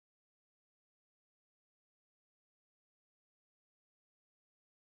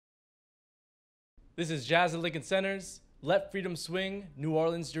This is Jazz at Lincoln Center's Let Freedom Swing, New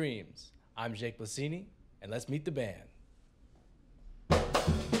Orleans Dreams. I'm Jake Blasini, and let's meet the band.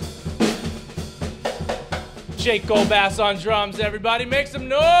 Jake Goldbas on drums, everybody make some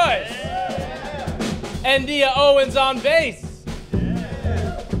noise! Yeah. Endea Owens on bass.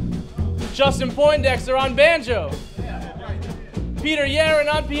 Yeah. Justin Poindexter on banjo. Yeah. Peter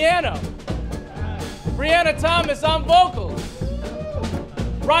Yarin on piano. Brianna Thomas on vocals.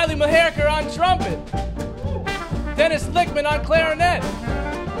 Mulherkar on trumpet. Lichtman on clarinet.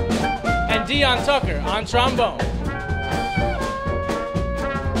 And Dion Tucker on trombone.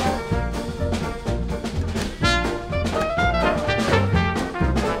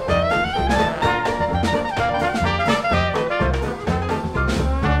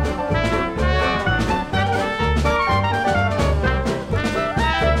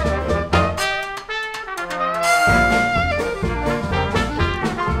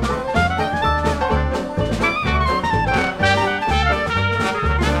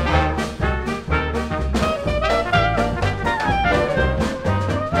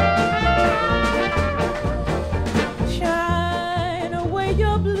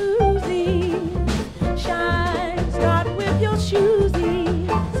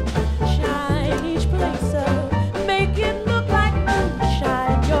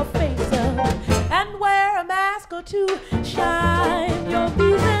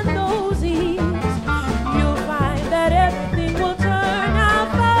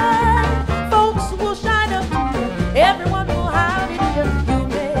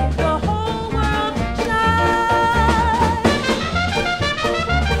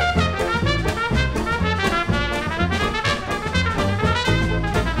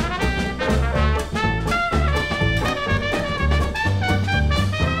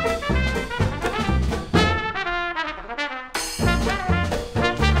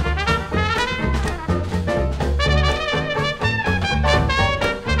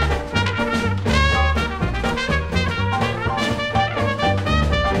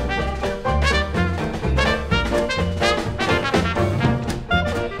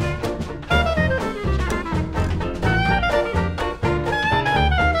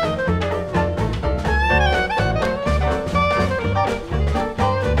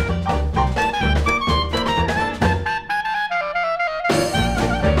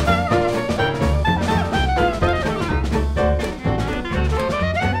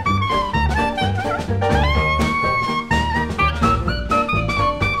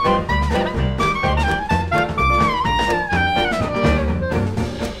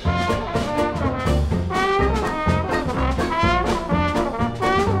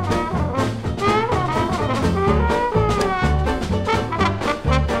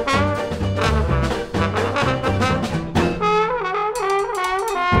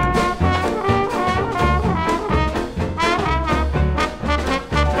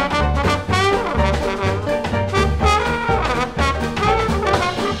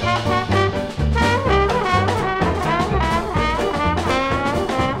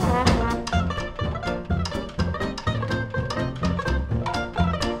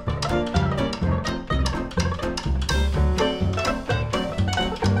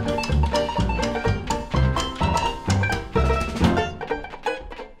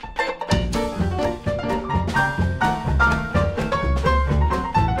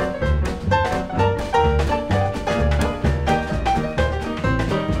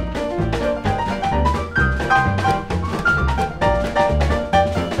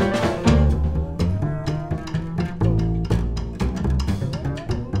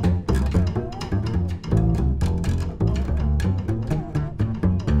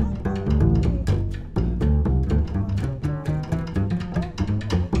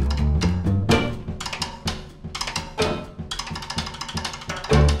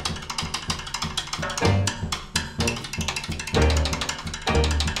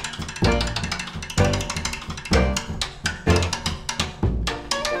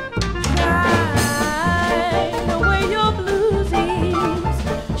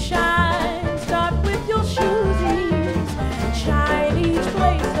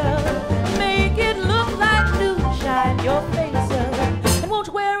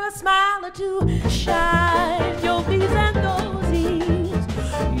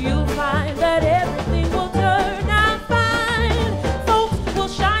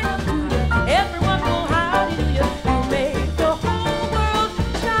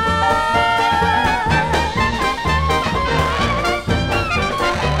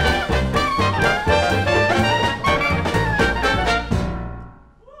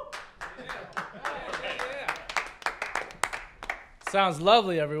 Sounds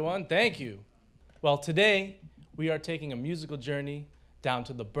lovely, everyone. Thank you. Well, today we are taking a musical journey down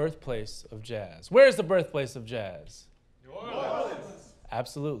to the birthplace of jazz. Where is the birthplace of jazz? New Orleans.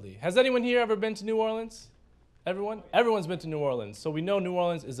 Absolutely. Has anyone here ever been to New Orleans? Everyone? Everyone's been to New Orleans. So we know New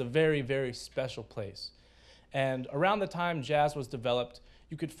Orleans is a very, very special place. And around the time jazz was developed,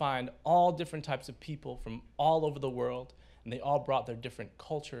 you could find all different types of people from all over the world, and they all brought their different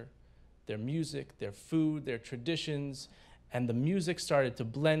culture, their music, their food, their traditions, and the music started to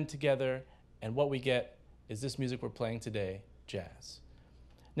blend together, and what we get is this music we're playing today, jazz.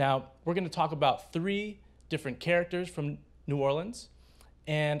 Now, we're going to talk about 3 different characters from New Orleans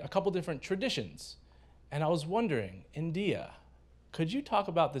and a couple different traditions. And I was wondering, Endea, could you talk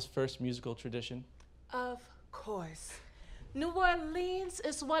about this first musical tradition? Of course. New Orleans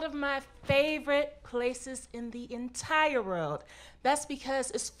is one of my favorite places in the entire world. That's because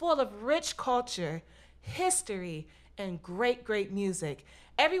it's full of rich culture, history, and great, great music.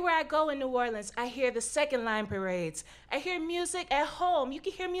 Everywhere I go in New Orleans, I hear the second line parades. I hear music at home. You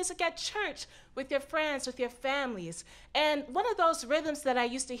can hear music at church with your friends, with your families. And one of those rhythms that I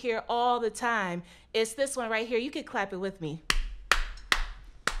used to hear all the time is this one right here. You can clap it with me.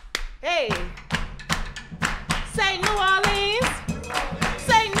 Hey. Say New Orleans.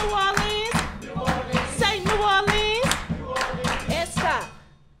 Say New Orleans. Say New Orleans. And stop.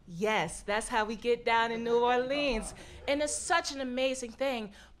 Yes, that's how we get down in New Orleans. And it's such an amazing thing.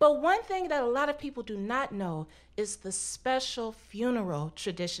 But one thing that a lot of people do not know is the special funeral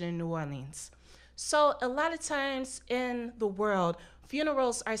tradition in New Orleans. So a lot of times in the world,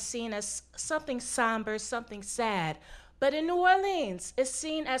 funerals are seen as something somber, something sad. But in New Orleans, it's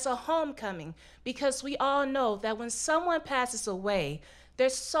seen as a homecoming because we all know that when someone passes away, their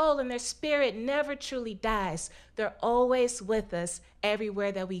soul and their spirit never truly dies. They're always with us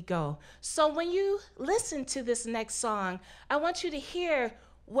everywhere that we go. So when you listen to this next song, I want you to hear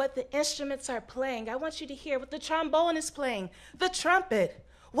what the instruments are playing. I want you to hear what the trombone is playing, the trumpet.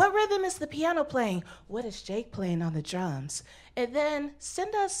 What rhythm is the piano playing? What is Jake playing on the drums? And then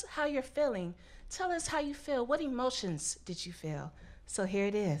send us how you're feeling. Tell us how you feel. What emotions did you feel? So here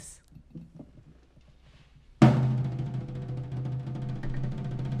it is.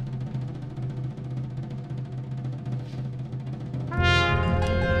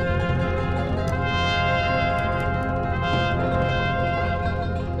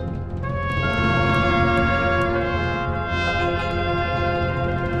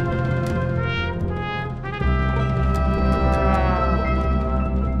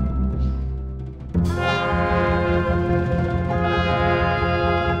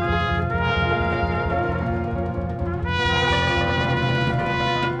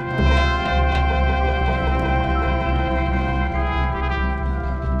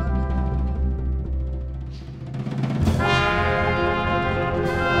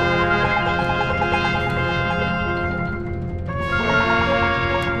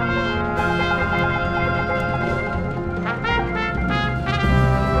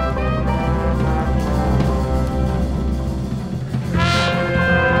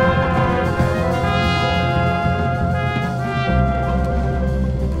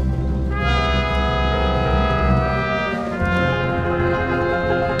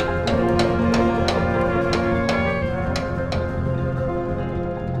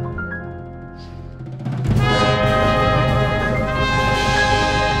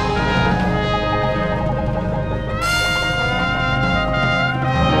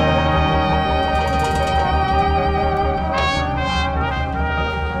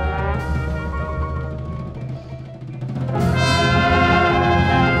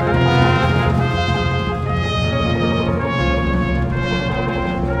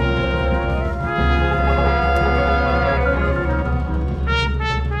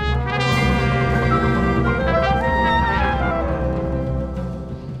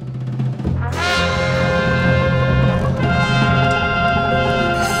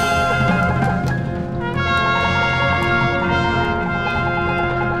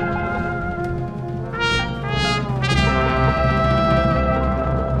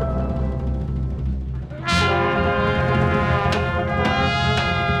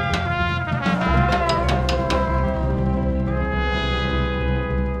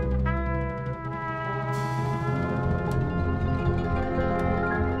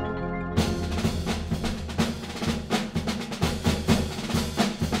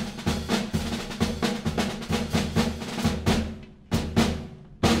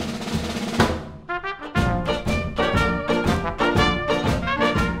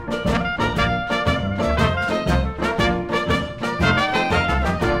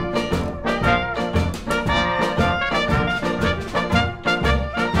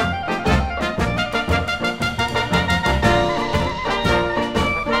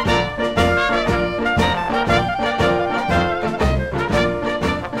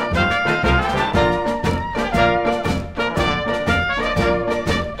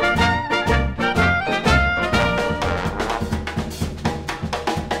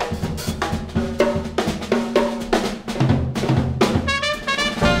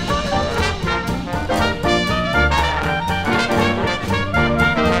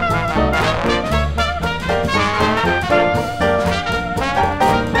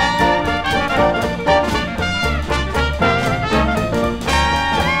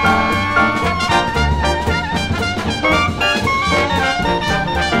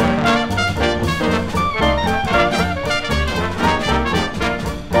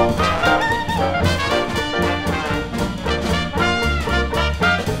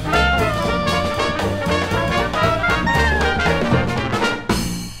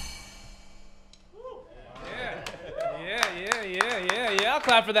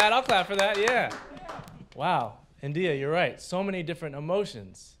 clap for that. I'll clap for that. Yeah. Wow. Endea, you're right. So many different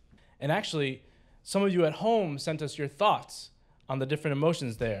emotions. And actually, some of you at home sent us your thoughts on the different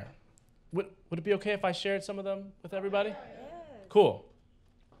emotions there. Would it be okay if I shared some of them with everybody? Yeah. Cool.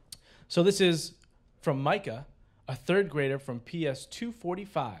 So this is from Micah, a third grader from PS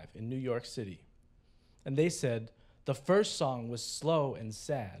 245 in New York City. And they said, the first song was slow and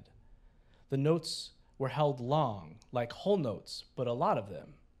sad. The notes were held long, like whole notes, but a lot of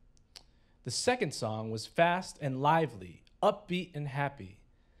them. The second song was fast and lively, upbeat and happy.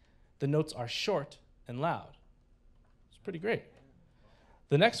 The notes are short and loud. It's pretty great.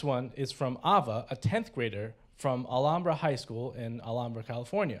 The next one is from Ava, a 10th grader from Alhambra High School in Alhambra,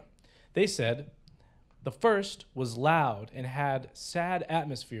 California. They said, the first was loud and had sad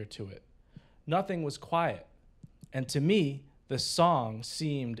atmosphere to it. Nothing was quiet. And to me, the song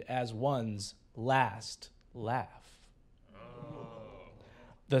seemed as one's last laugh. Oh.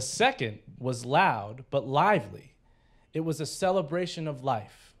 The second was loud but lively. It was a celebration of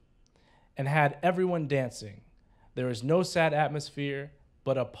life and had everyone dancing. There was no sad atmosphere,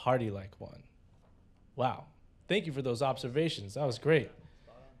 but a party-like one. Wow. Thank you for those observations. That was great.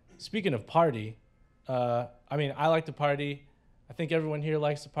 Speaking of party, I like to party. I think everyone here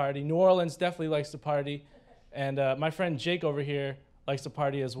likes to party. New Orleans definitely likes to party. And my friend Jake over here likes to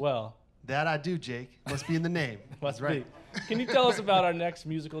party as well. That I do, Jake. Must be in the name. Must That's right. be. Can you tell us about our next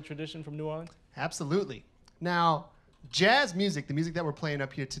musical tradition from New Orleans? Absolutely. Now, jazz music, the music that we're playing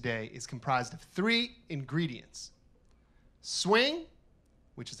up here today, is comprised of 3 ingredients. Swing,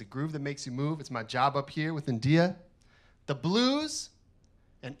 which is a groove that makes you move. It's my job up here with Endea. The blues,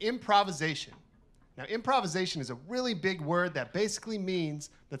 and improvisation. Now, improvisation is a really big word that basically means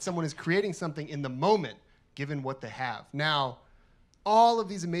that someone is creating something in the moment, given what they have. Now, all of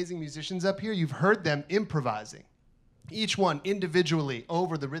these amazing musicians up here, you've heard them improvising, each one individually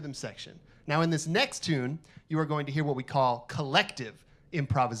over the rhythm section. Now, in this next tune, you are going to hear what we call collective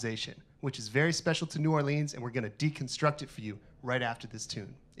improvisation, which is very special to New Orleans, and we're going to deconstruct it for you right after this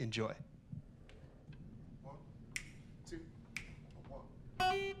tune. Enjoy. 1, 2, 1.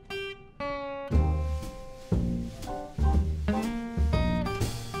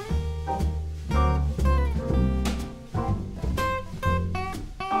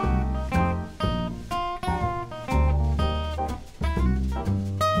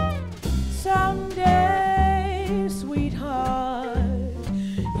 Someday, sweetheart,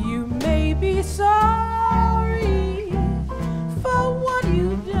 you may be sorry for what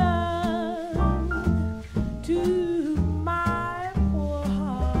you've done to my poor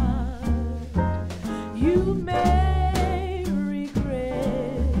heart. You may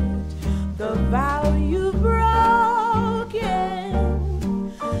regret the vow you've broken,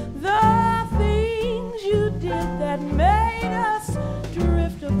 the things you did that made us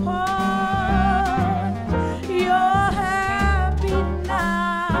drift apart.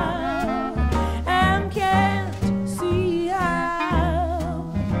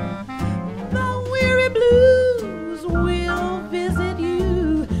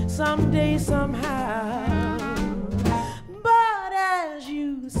 Someday, somehow, but as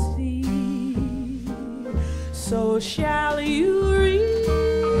you see, so shall you reap,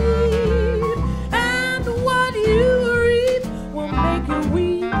 and what you reap will make you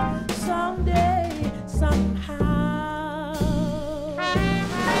weep someday, somehow.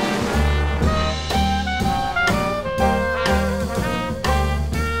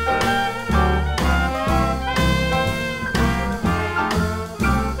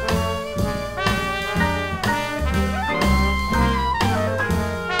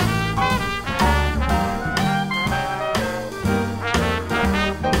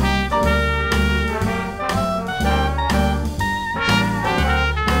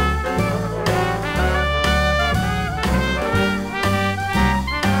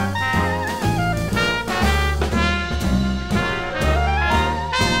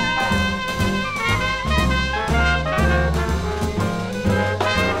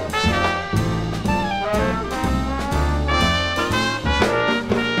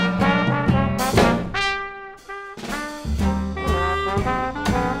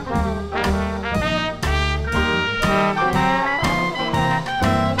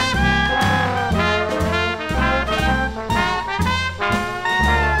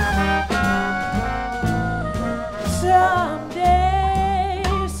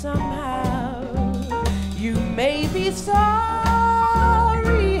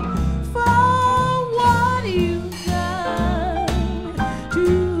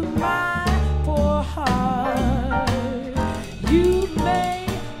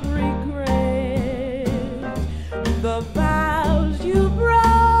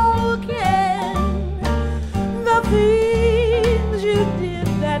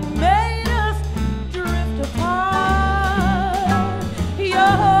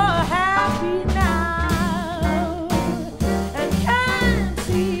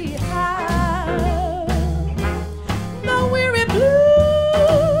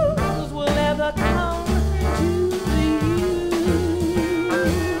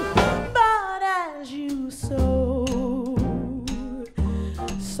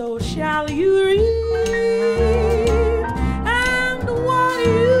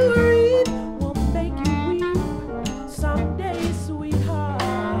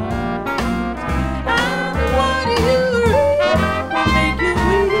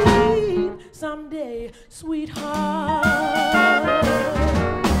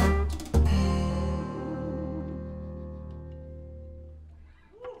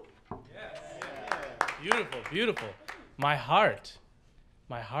 Beautiful, beautiful. My heart.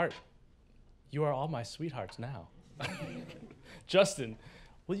 You are all my sweethearts now. Justin,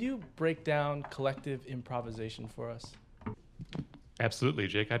 will you break down collective improvisation for us? Absolutely,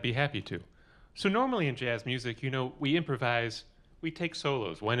 Jake. I'd be happy to. So normally in jazz music, we improvise, we take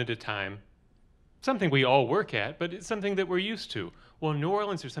solos one at a time. Something we all work at, but it's something that we're used to. Well, in New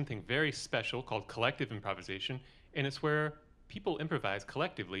Orleans, there's something very special called collective improvisation, and it's where people improvise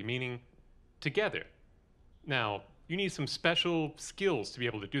collectively, meaning together. Now, you need some special skills to be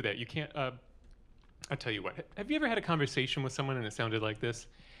able to do that. You can't, I'll tell you what. Have you ever had a conversation with someone and it sounded like this?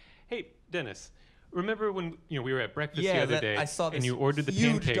 Hey, Dennis, remember when we were at breakfast the other day I saw this and you ordered the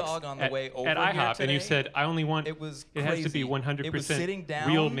huge pancakes dog on the way over at here IHOP today? and you said, I only want, it was it crazy. has to be 100% it was sitting down,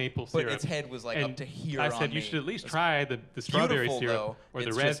 real maple syrup. But its head was like and up to here I on said, me. you should at least try the strawberry Beautiful, syrup though. or the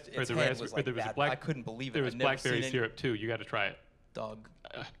It's res, just- or its the head res, was or like there was a that. black, I couldn't believe it. there was I'd never blackberry seen syrup too. You got to try it. Dog.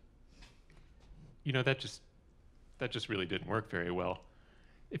 That just really didn't work very well.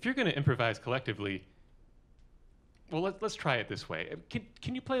 If you're going to improvise collectively, well, let's try it this way.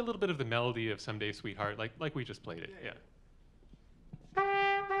 Can you play a little bit of the melody of Someday Sweetheart, like we just played it? Yeah.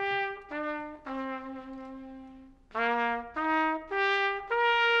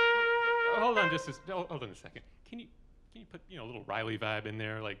 Hold on hold on a second. Can you put a little Riley vibe in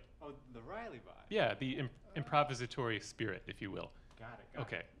there, like? Oh, the Riley vibe. Yeah, the improvisatory spirit, if you will. Got it.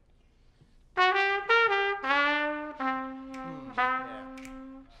 Okay.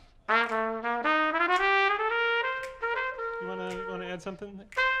 You wanna add something?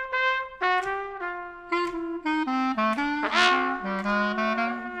 That's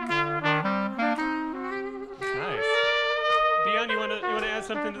nice. Dion, you wanna add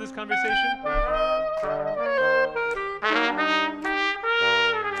something to this conversation?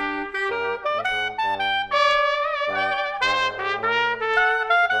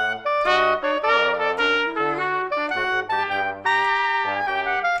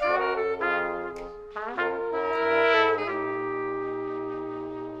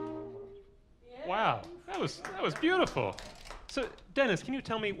 Wow, that was beautiful. So, Dennis, can you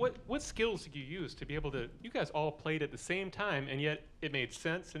tell me what skills did you use to be able to? You guys all played at the same time, and yet it made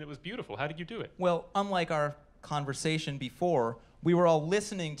sense and it was beautiful. How did you do it? Well, unlike our conversation before, we were all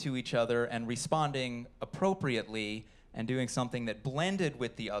listening to each other and responding appropriately and doing something that blended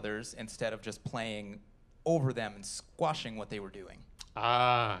with the others instead of just playing over them and squashing what they were doing.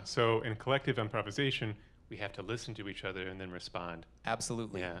 Ah, so in collective improvisation, we have to listen to each other and then respond.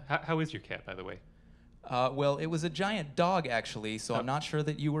 Absolutely. Yeah. How is your cat, by the way? Well, it was a giant dog, actually, so I'm not sure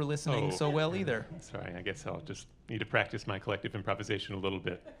that you were listening so well either. Sorry, I guess I'll just need to practice my collective improvisation a little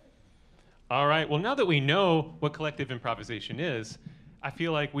bit. All right, well, now that we know what collective improvisation is, I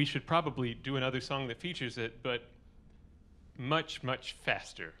feel like we should probably do another song that features it, but much, much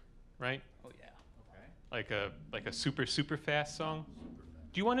faster, right? Oh, yeah. Okay. Like a super, super fast song?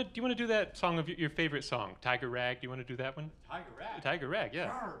 Do you want to do that song of your favorite song, Tiger Rag? Do you want to do that one? Tiger Rag. Tiger Rag,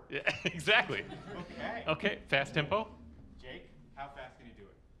 yeah. Sure. Yeah, exactly. Okay. Okay, fast tempo. Jake, how fast can you do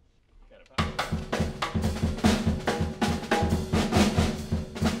it?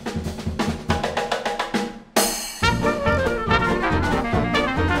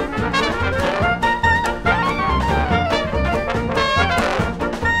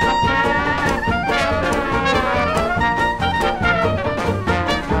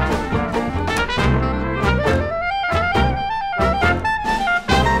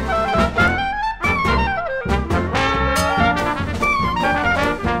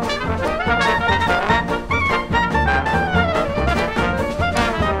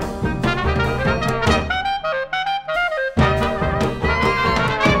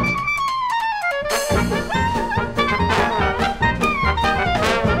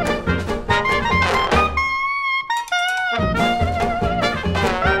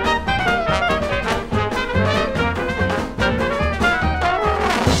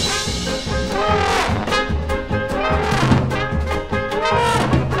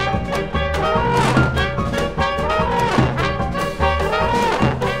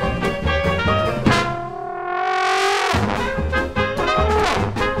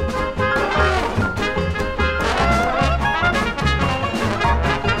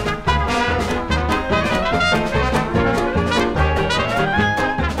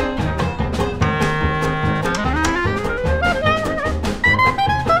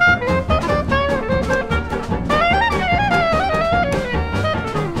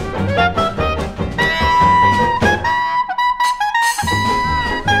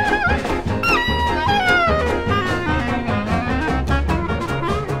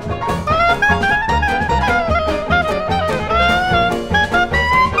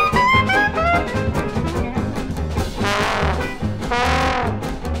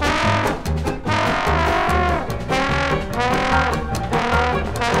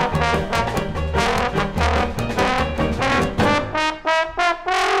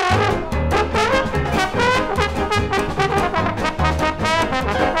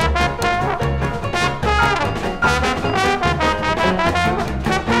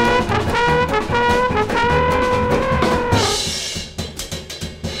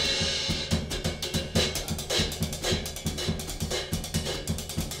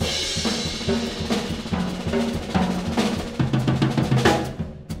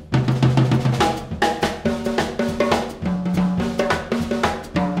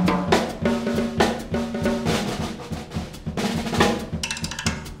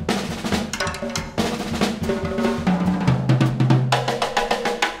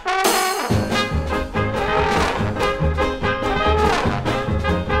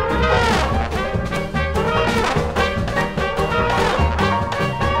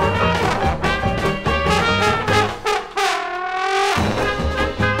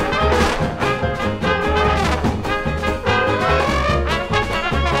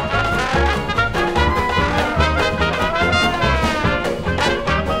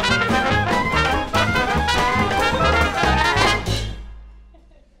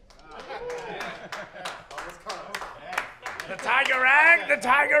 tiger rag, the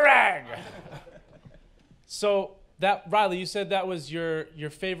tiger rag. So that, Riley, you said that was your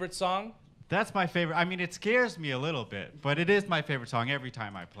favorite song? That's my favorite. I mean, it scares me a little bit, but it is my favorite song every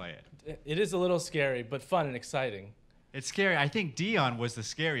time I play it. It is a little scary, but fun and exciting. It's scary. I think Dion was the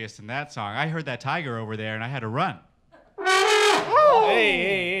scariest in that song. I heard that tiger over there, and I had to run.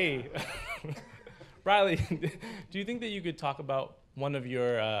 Hey. Riley, do you think that you could talk about one of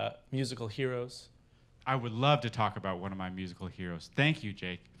your musical heroes? I would love to talk about one of my musical heroes. Thank you,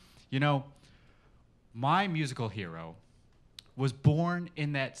 Jake. You know, my musical hero was born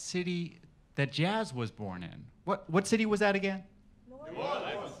in that city that jazz was born in. What city was that again? New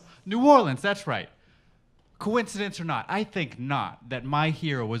Orleans. New Orleans, that's right. Coincidence or not, I think not, that my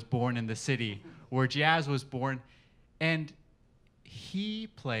hero was born in the city where jazz was born, and he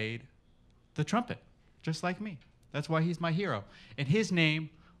played the trumpet, just like me. That's why he's my hero. And his name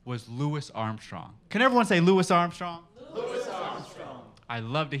was Louis Armstrong. Can everyone say Louis Armstrong? Louis Armstrong. I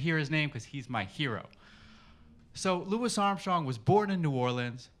love to hear his name because he's my hero. So Louis Armstrong was born in New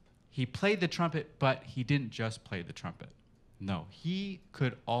Orleans. He played the trumpet, but he didn't just play the trumpet. No, he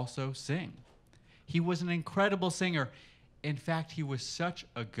could also sing. He was an incredible singer. In fact, he was such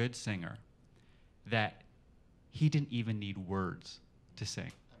a good singer that he didn't even need words to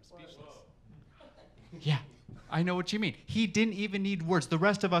sing. I'm speechless. Yeah, I know what you mean. He didn't even need words. The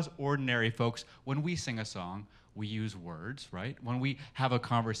rest of us ordinary folks, when we sing a song, we use words, right? When we have a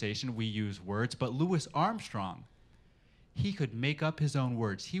conversation, we use words. But Louis Armstrong, he could make up his own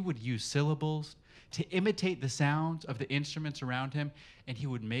words. He would use syllables to imitate the sounds of the instruments around him, and he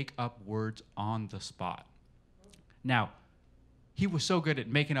would make up words on the spot. Now, he was so good at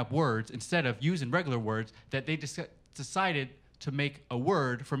making up words instead of using regular words that they decided to make a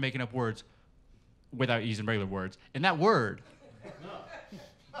word for making up words without using regular words. And that word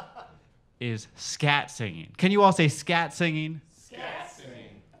is scat singing. Can you all say scat singing? Scat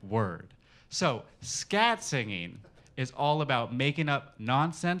singing. Word. So scat singing is all about making up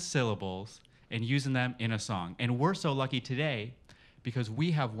nonsense syllables and using them in a song. And we're so lucky today because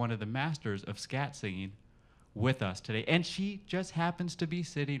we have one of the masters of scat singing with us today. And she just happens to be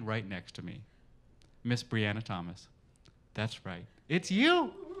sitting right next to me. Miss Brianna Thomas. That's right. It's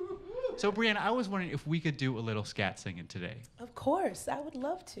you. So Brianna, I was wondering if we could do a little scat singing today. Of course, I would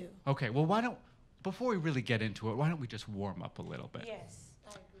love to. Okay, well before we really get into it, why don't we just warm up a little bit? Yes, I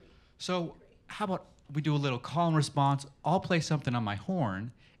agree. So how about we do a little call and response? I'll play something on my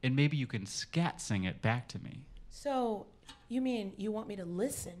horn, and maybe you can scat sing it back to me. So you mean you want me to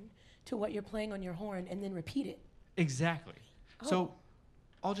listen to what you're playing on your horn and then repeat it? Exactly. Oh. So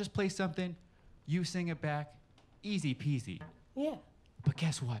I'll just play something, you sing it back, easy peasy. Yeah. But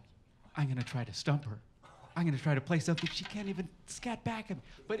guess what? I'm gonna try to stump her. I'm gonna try to play something she can't even scat back at me.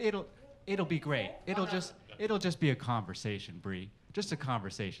 But it'll be great. It'll just be a conversation, Bree. Just a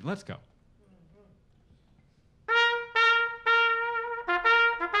conversation. Let's go.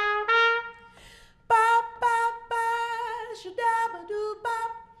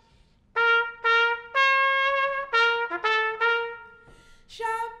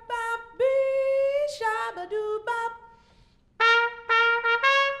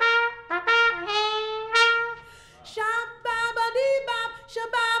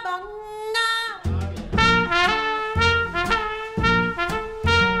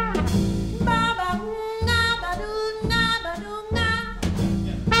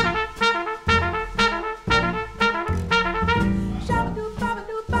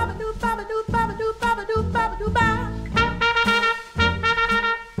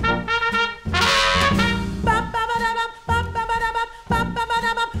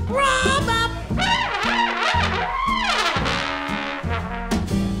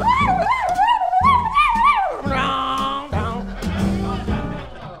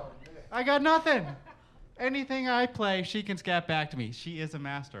 I got nothing. Anything I play, she can scat back to me. She is a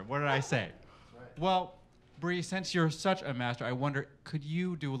master. What did I say? Well, Bree, since you're such a master, I wonder, could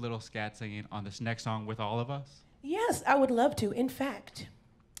you do a little scat singing on this next song with all of us? Yes, I would love to. In fact,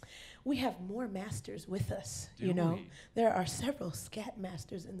 we have more masters with us. Do we? There are several scat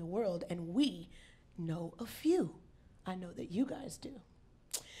masters in the world, and we know a few. I know that you guys do.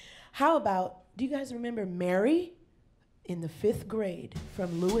 How about, do you guys remember Mary in the 5th grade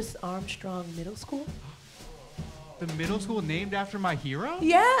from Louis Armstrong Middle School? The middle school named after my hero?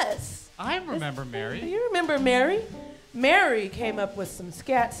 Yes. I remember Mary. Do you remember Mary? Mary came up with some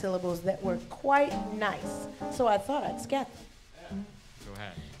scat syllables that were quite nice, so I thought I'd scat them. Go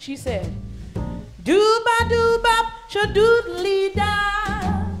ahead. She said, doo-ba-doo-bop,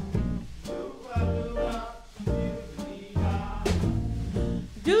 shadoodly-da.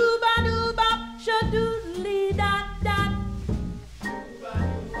 Doo-ba-doo-bop, shadoodly-da-da.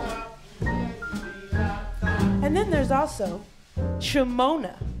 also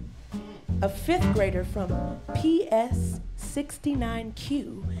Shimona, a 5th grader from PS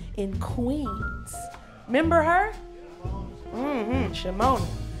 69Q in Queens. Remember her? Shimona.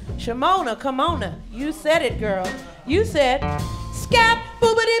 Shimona, come on. You said it, girl. You said, scat,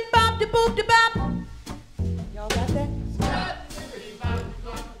 boobity bop de boop de bop. Y'all got that?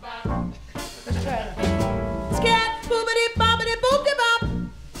 Let's try it. Scat, boobity boppity boop de bop.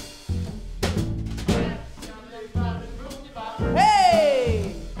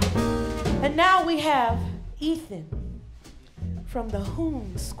 Hey! And now we have Ethan from the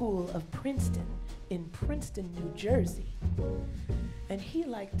Hoon School of Princeton in Princeton, New Jersey. And he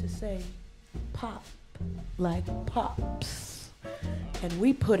liked to say pop like pops. And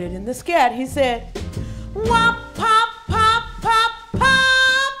we put it in the scat. He said, wop, pop, pop, pop,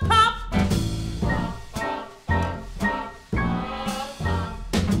 pop, pop.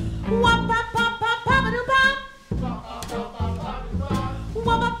 Wop, pop, pop, pop, pop, a pop.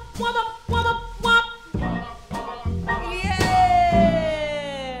 Wop, up, wop, up, wop, up, wop. Yeah!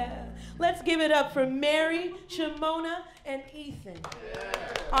 Let's give it up for Mary, Shimona, and Ethan,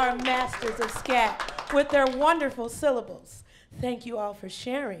 our masters of scat, with their wonderful syllables. Thank you all for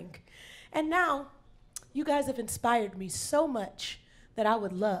sharing. And now, you guys have inspired me so much that I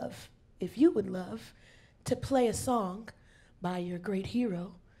would love, if you would love, to play a song by your great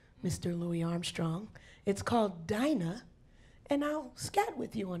hero, Mr. Louis Armstrong. It's called Dinah, and I'll scat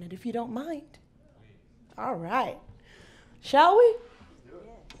with you on it if you don't mind. All right. Shall we?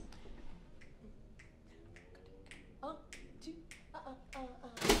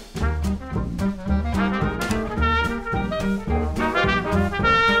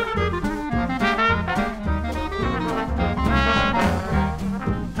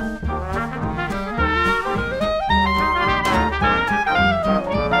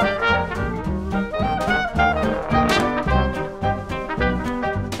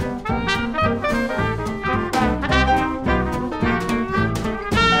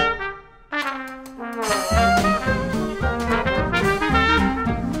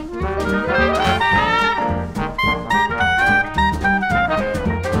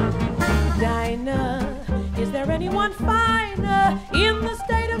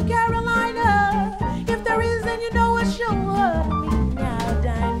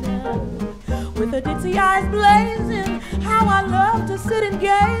 Eyes blazing, how I love to sit and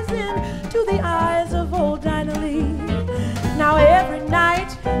gaze into the eyes of old Dinah Lee. Now every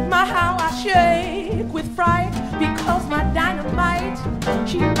night, my how I shake with fright, because my dynamite,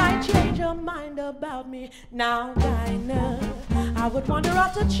 she might change her mind about me. Now Dinah, I would wander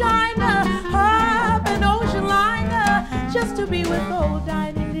off to China, up an ocean liner, just to be with old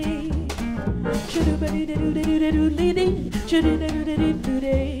Dinah Lee.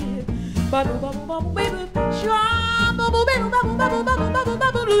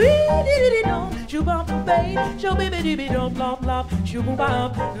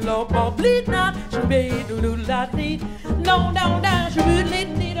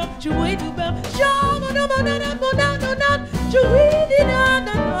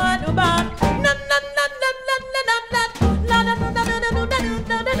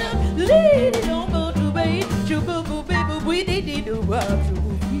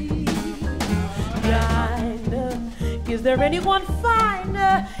 Is there anyone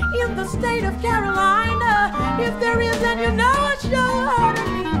finer in the state of Carolina? If there is, then you know it's sure to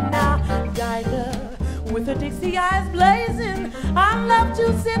me now. Dinah, with her Dixie eyes blazing, I love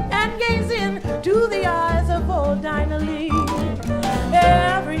to sit and gaze into the eyes of old Dinah Lee.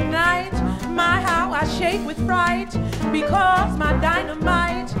 Every night, my how I shake with fright, because my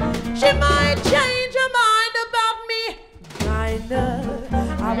dynamite, she might change her mind about me.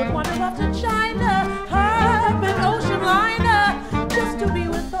 Dinah, I would wander off to China, up an ocean liner, just to be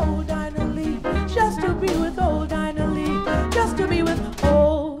with old Dinah Lee, just to be with old Dinah Lee, just to be with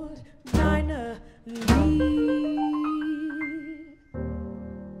old Dinah Lee.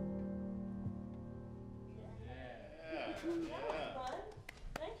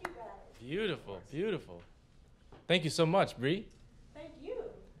 Thank you guys. Beautiful, beautiful. Thank you so much, Bree. Thank you.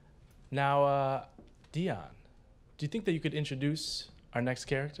 Now, Dion, do you think that you could introduce our next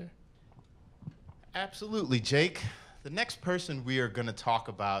character? Absolutely, Jake. The next person we are going to talk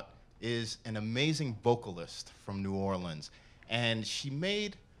about is an amazing vocalist from New Orleans. And she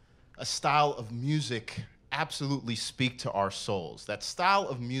made a style of music absolutely speak to our souls. That style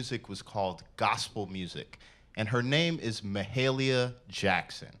of music was called gospel music. And her name is Mahalia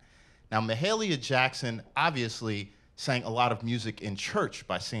Jackson. Now, Mahalia Jackson obviously sang a lot of music in church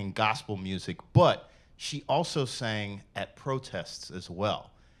by singing gospel music, but she also sang at protests as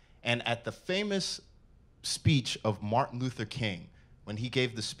well. And at the famous speech of Martin Luther King. When he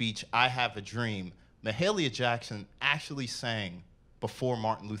gave the speech, I Have a Dream, Mahalia Jackson actually sang before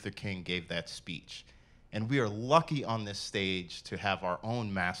Martin Luther King gave that speech. And we are lucky on this stage to have our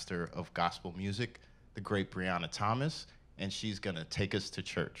own master of gospel music, the great Brianna Thomas, and she's gonna take us to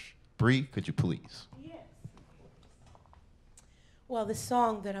church. Bree, could you please? Yes. Well, the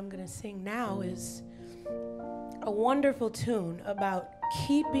song that I'm gonna sing now is a wonderful tune about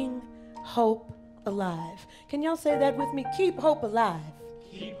keeping hope alive. Can y'all say that with me? Keep hope alive.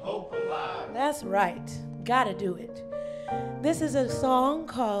 Keep hope alive. That's right. Gotta do it. This is a song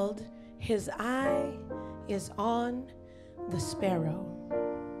called His Eye is on the Sparrow.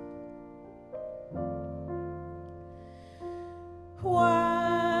 Why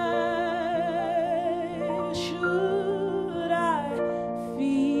should I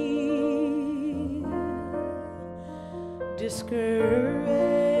feel discouraged?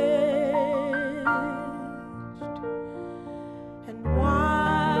 And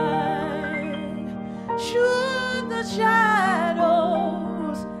why should the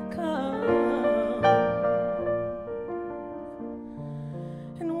shadows come?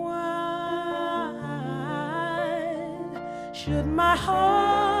 And why should my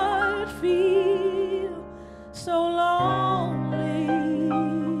heart feel so lonely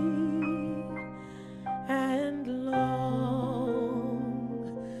and long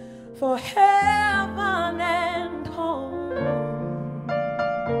for heaven and home?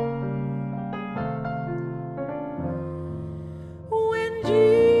 When Jesus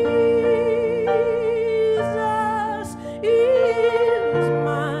is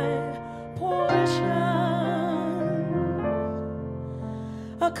my portion,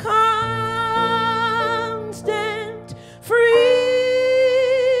 a constant friend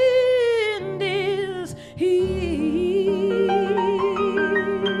is He.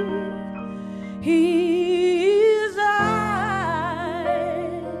 His eye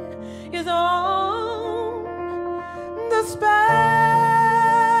is on the sparrow,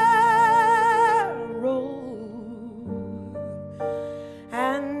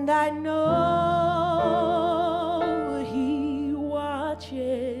 and I know He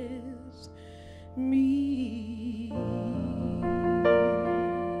watches me.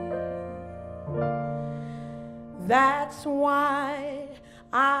 That's why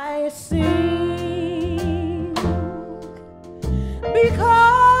I sing, because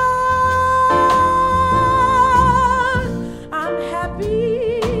I'm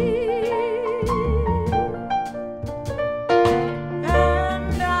happy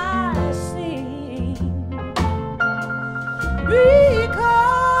and I sing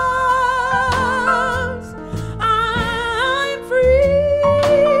because I'm free.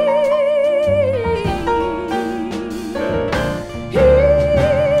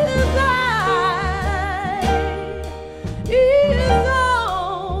 His eye is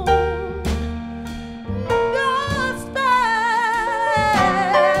on the sparrow,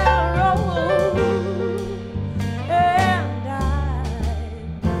 and I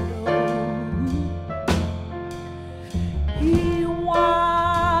know He watches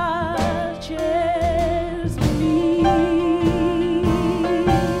me.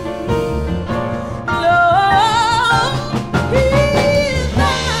 Lord, His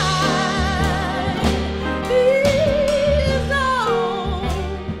eye is on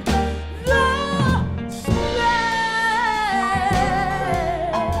the sparrow,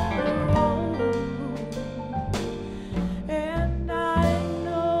 and I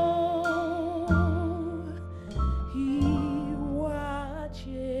know He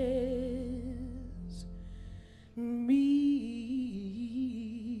watches me.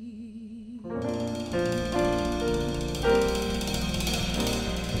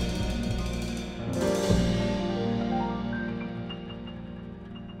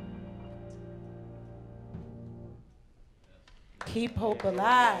 Keep hope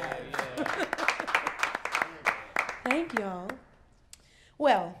alive. Thank y'all.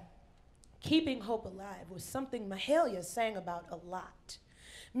 Well, keeping hope alive was something Mahalia sang about a lot.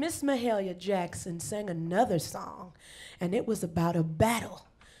 Miss Mahalia Jackson sang another song, and it was about a battle.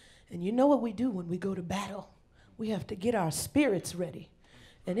 And you know what we do when we go to battle? We have to get our spirits ready.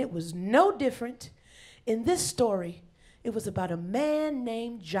 And it was no different. In this story, it was about a man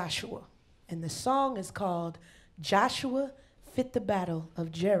named Joshua. And the song is called Joshua Fit the Battle of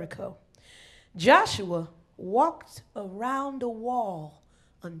Jericho. Joshua walked around a wall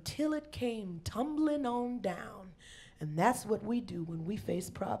until it came tumbling on down. And that's what we do when we face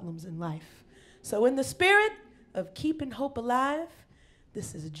problems in life. So in the spirit of keeping hope alive,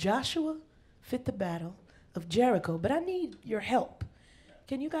 this is Joshua Fit the Battle of Jericho. But I need your help.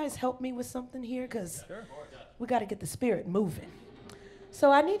 can you guys help me with something here? Because we got to get the spirit moving. So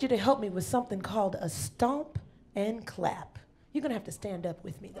I need you to help me with something called a stomp and clap. You're going to have to stand up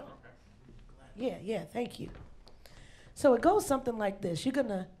with me, though. Yeah, thank you. So it goes something like this. You're going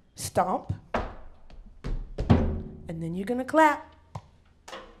to stomp, and then you're going to clap.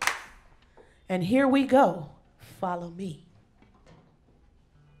 And here we go. Follow me.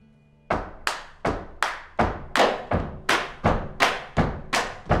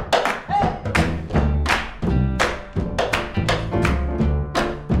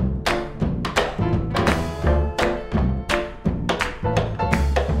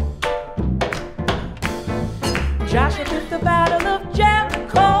 Joshua did the battle of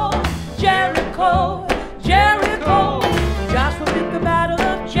Jericho, Jericho, Jericho. Joshua did the battle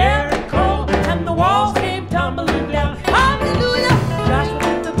of Jericho, and the walls came tumbling down. Hallelujah! Joshua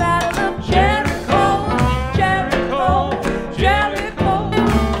did the battle of Jericho, Jericho, Jericho.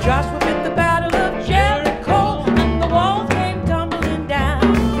 Joshua did the battle of Jericho, and the walls came tumbling down.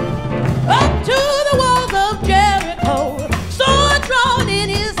 Up to the walls of Jericho, sword drawn in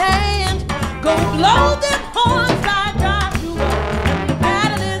his hand. Go blow them horns.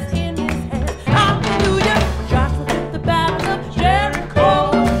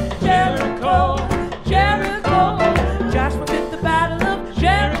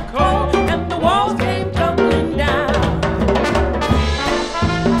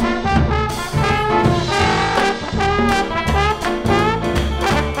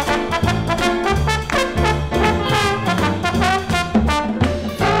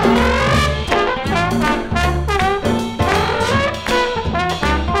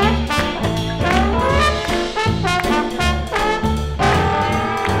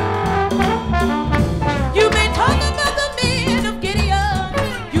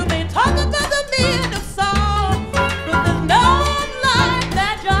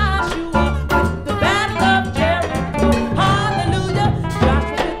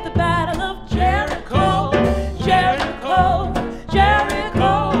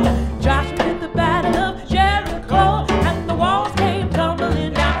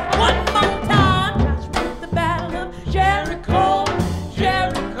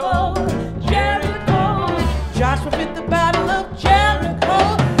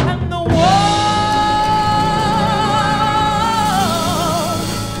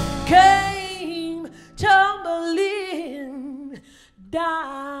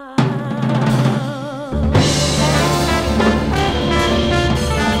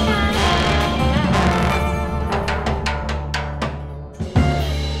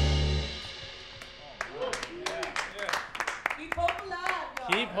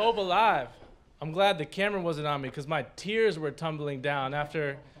 I'm glad the camera wasn't on me because my tears were tumbling down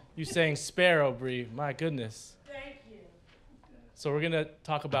after you sang Sparrow, Bree. My goodness. Thank you. So we're going to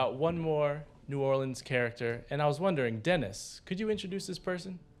talk about one more New Orleans character. And I was wondering, Dennis, could you introduce this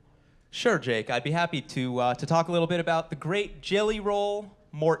person? Sure, Jake. I'd be happy to talk a little bit about the great Jelly Roll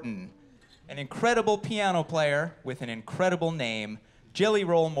Morton, an incredible piano player with an incredible name, Jelly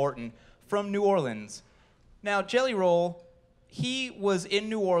Roll Morton, from New Orleans. Now, Jelly Roll, he was in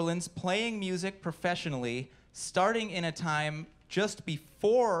New Orleans playing music professionally, starting in a time just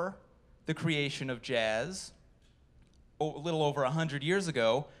before the creation of jazz, a little over 100 years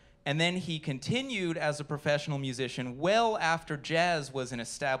ago, and then he continued as a professional musician well after jazz was an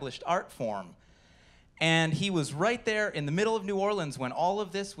established art form. And he was right there in the middle of New Orleans when all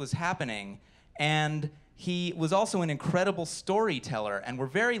of this was happening, and he was also an incredible storyteller, and we're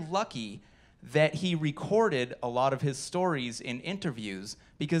very lucky that he recorded a lot of his stories in interviews,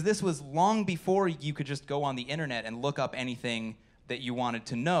 because this was long before you could just go on the internet and look up anything that you wanted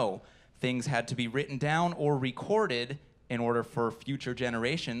to know. Things had to be written down or recorded in order for future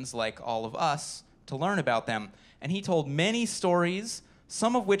generations, like all of us, to learn about them. And he told many stories,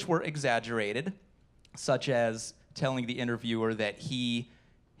 some of which were exaggerated, such as telling the interviewer that he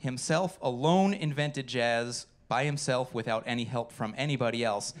himself alone invented jazz by himself without any help from anybody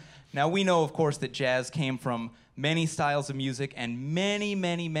else. Now, we know, of course, that jazz came from many styles of music and many,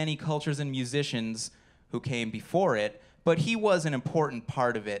 many, many cultures and musicians who came before it, but he was an important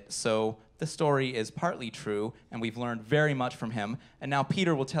part of it, so the story is partly true, and we've learned very much from him. And now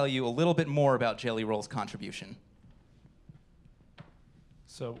Peter will tell you a little bit more about Jelly Roll's contribution.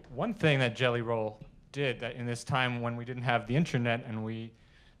 So one thing that Jelly Roll did that in this time when we didn't have the internet and we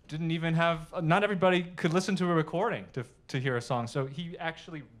didn't even have, not everybody could listen to a recording to hear a song. So he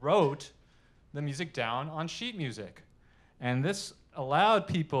actually wrote the music down on sheet music. And this allowed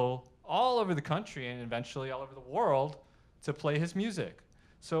people all over the country and eventually all over the world to play his music.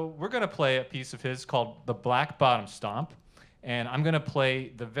 So we're going to play a piece of his called The Black Bottom Stomp. And I'm going to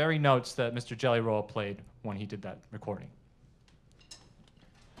play the very notes that Mr. Jelly Roll played when he did that recording.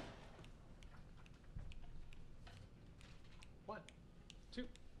 One, two,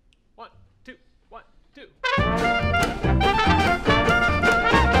 one, two, one, two.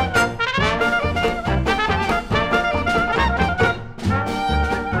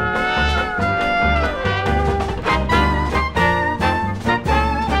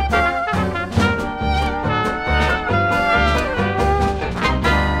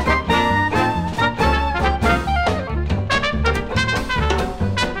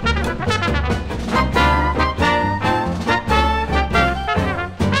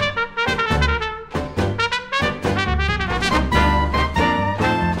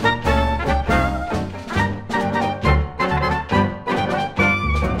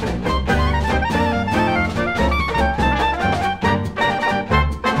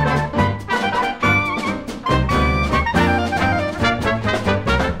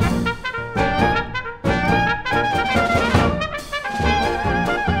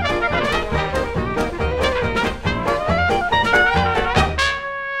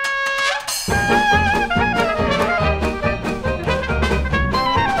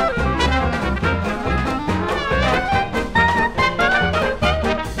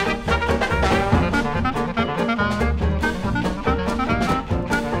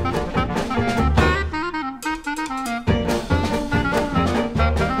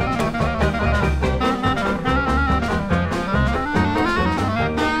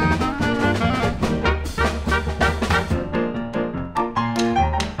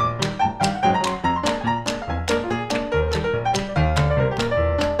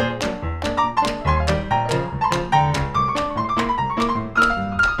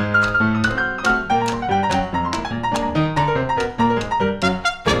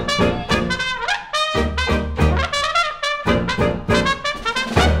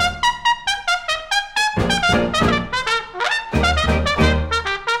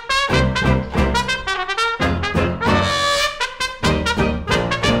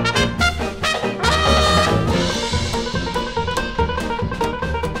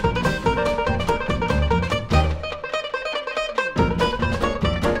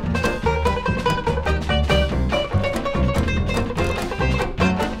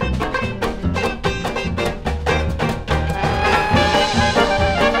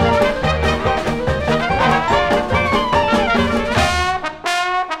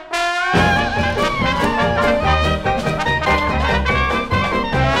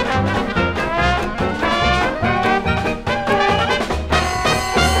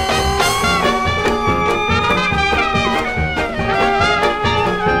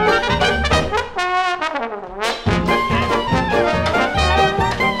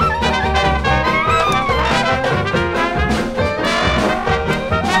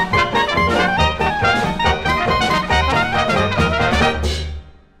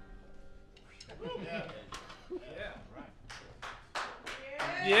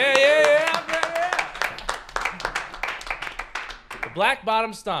 Black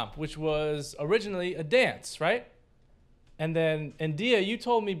Bottom Stomp, which was originally a dance, right? And then, Endea, you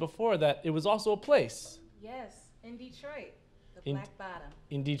told me before that it was also a place. Yes, in Detroit, the Black Bottom.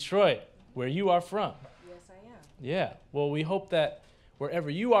 In Detroit, where you are from. Yes, I am. Yeah. Well, we hope that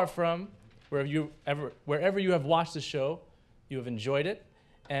wherever you are from, wherever you have watched the show, you have enjoyed it.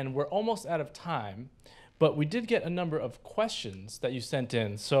 And we're almost out of time, but we did get a number of questions that you sent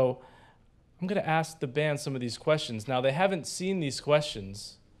in. So I'm going to ask the band some of these questions. Now, they haven't seen these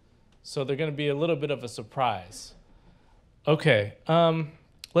questions, so they're going to be a little bit of a surprise. Okay,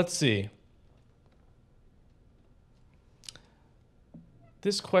 let's see.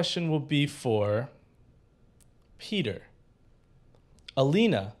 This question will be for Peter.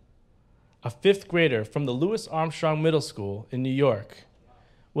 Alina, a 5th grader from the Louis Armstrong Middle School in New York,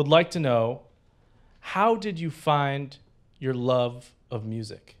 would like to know, how did you find your love of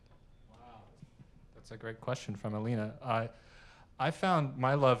music? Wow, that's a great question from Alina. I found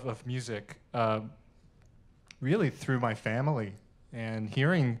my love of music really through my family and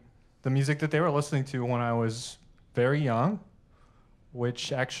hearing the music that they were listening to when I was very young,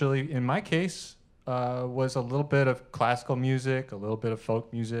 which actually, in my case, was a little bit of classical music, a little bit of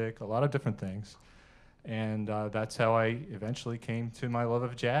folk music, a lot of different things. And that's how I eventually came to my love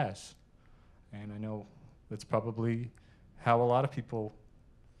of jazz. And I know that's probably how a lot of people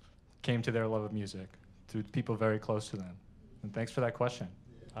came to their love of music, through people very close to them. And thanks for that question.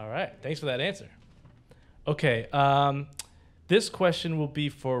 All right, thanks for that answer. Okay, this question will be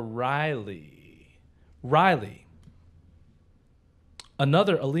for Riley. Riley,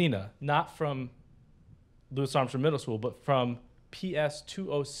 another Alina, not from Louis Armstrong Middle School, but from PS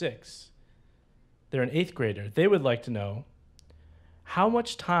 206. They're an 8th grader. They would like to know, how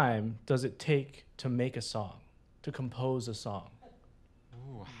much time does it take to make a song, to compose a song?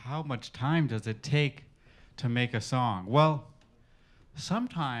 Ooh, how much time does it take to make a song? Well,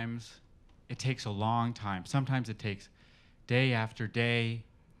 sometimes it takes a long time. Sometimes it takes day after day.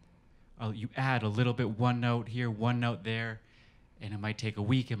 You add a little bit, one note here, one note there, and it might take a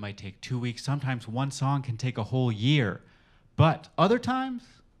week, it might take 2 weeks. Sometimes one song can take a whole year. But other times,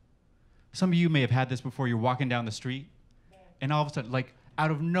 some of you may have had this before, you're walking down the street, and all of a sudden, like out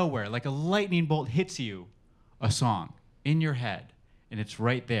of nowhere, like a lightning bolt hits you, a song in your head, and it's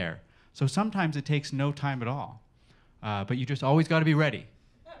right there. So sometimes it takes no time at all. But you just always got to be ready,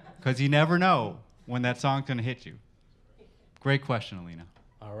 because you never know when that song's going to hit you. Great question, Alina.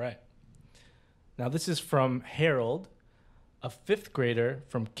 All right. Now this is from Harold, a 5th grader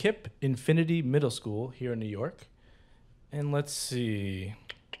from Kip Infinity Middle School here in New York. And let's see.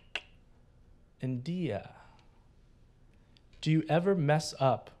 Endea, do you ever mess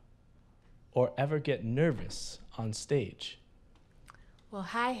up or ever get nervous on stage? Well,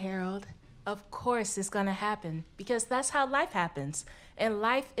 hi, Harold. Of course it's gonna happen because that's how life happens. And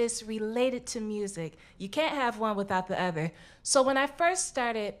life is related to music. You can't have one without the other. So when I first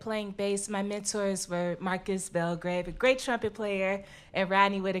started playing bass, my mentors were Marcus Belgrave, a great trumpet player, and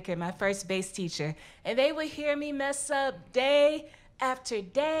Rodney Whitaker, my first bass teacher. And they would hear me mess up day after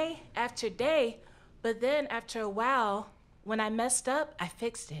day after day. But then after a while, when I messed up, I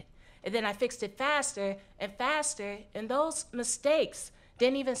fixed it. And then I fixed it faster and faster, and those mistakes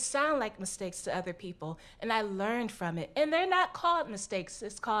didn't even sound like mistakes to other people, and I learned from it. And they're not called mistakes,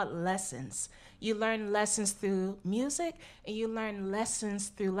 it's called lessons. You learn lessons through music, and you learn lessons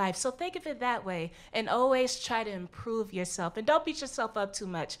through life. So think of it that way, and always try to improve yourself. And don't beat yourself up too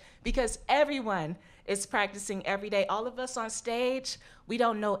much, because everyone is practicing every day. All of us on stage, we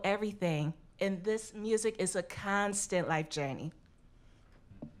don't know everything, and this music is a constant life journey.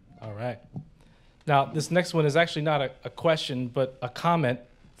 All right. Now, this next one is actually not a question, but a comment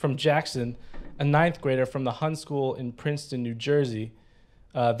from Jackson, a 9th grader from the Hun School in Princeton, New Jersey.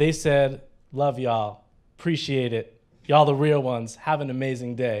 They said, love y'all, appreciate it. Y'all the real ones, have an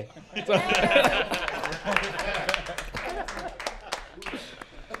amazing day.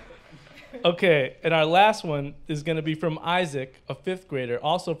 Okay, and our last one is gonna be from Isaac, a 5th grader,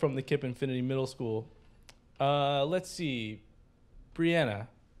 also from the Kip Infinity Middle School. Let's see, Brianna.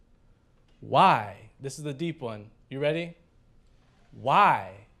 Why? This is the deep one. You ready?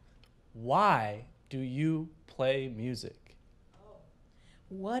 Why do you play music?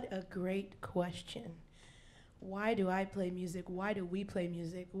 What a great question. Why do I play music? Why do we play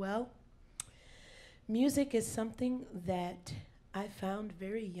music? Well, music is something that I found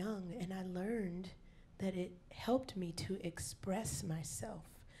very young, and I learned that it helped me to express myself.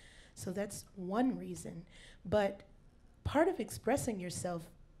 So that's one reason. But part of expressing yourself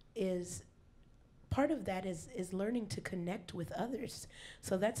is learning to connect with others.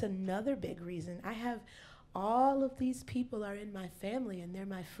 So that's another big reason. I have all of these people are in my family, and they're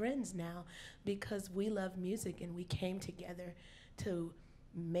my friends now because we love music and we came together to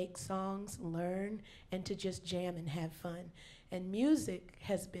make songs, learn, and to just jam and have fun. And music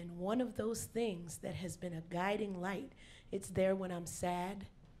has been one of those things that has been a guiding light. It's there when I'm sad,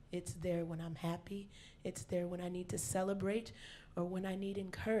 it's there when I'm happy, it's there when I need to celebrate or when I need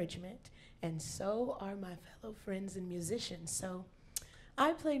encouragement. And so are my fellow friends and musicians. So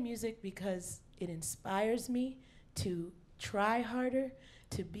I play music because it inspires me to try harder,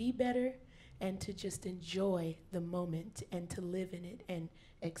 to be better, and to just enjoy the moment and to live in it and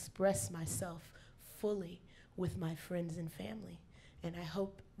express myself fully with my friends and family. And I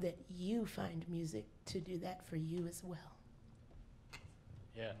hope that you find music to do that for you as well.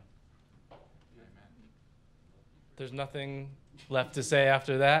 Yeah. There's nothing left to say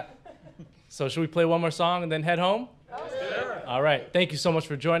after that. So should we play one more song and then head home? Sure. All right. Thank you so much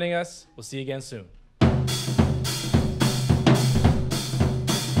for joining us. We'll see you again soon.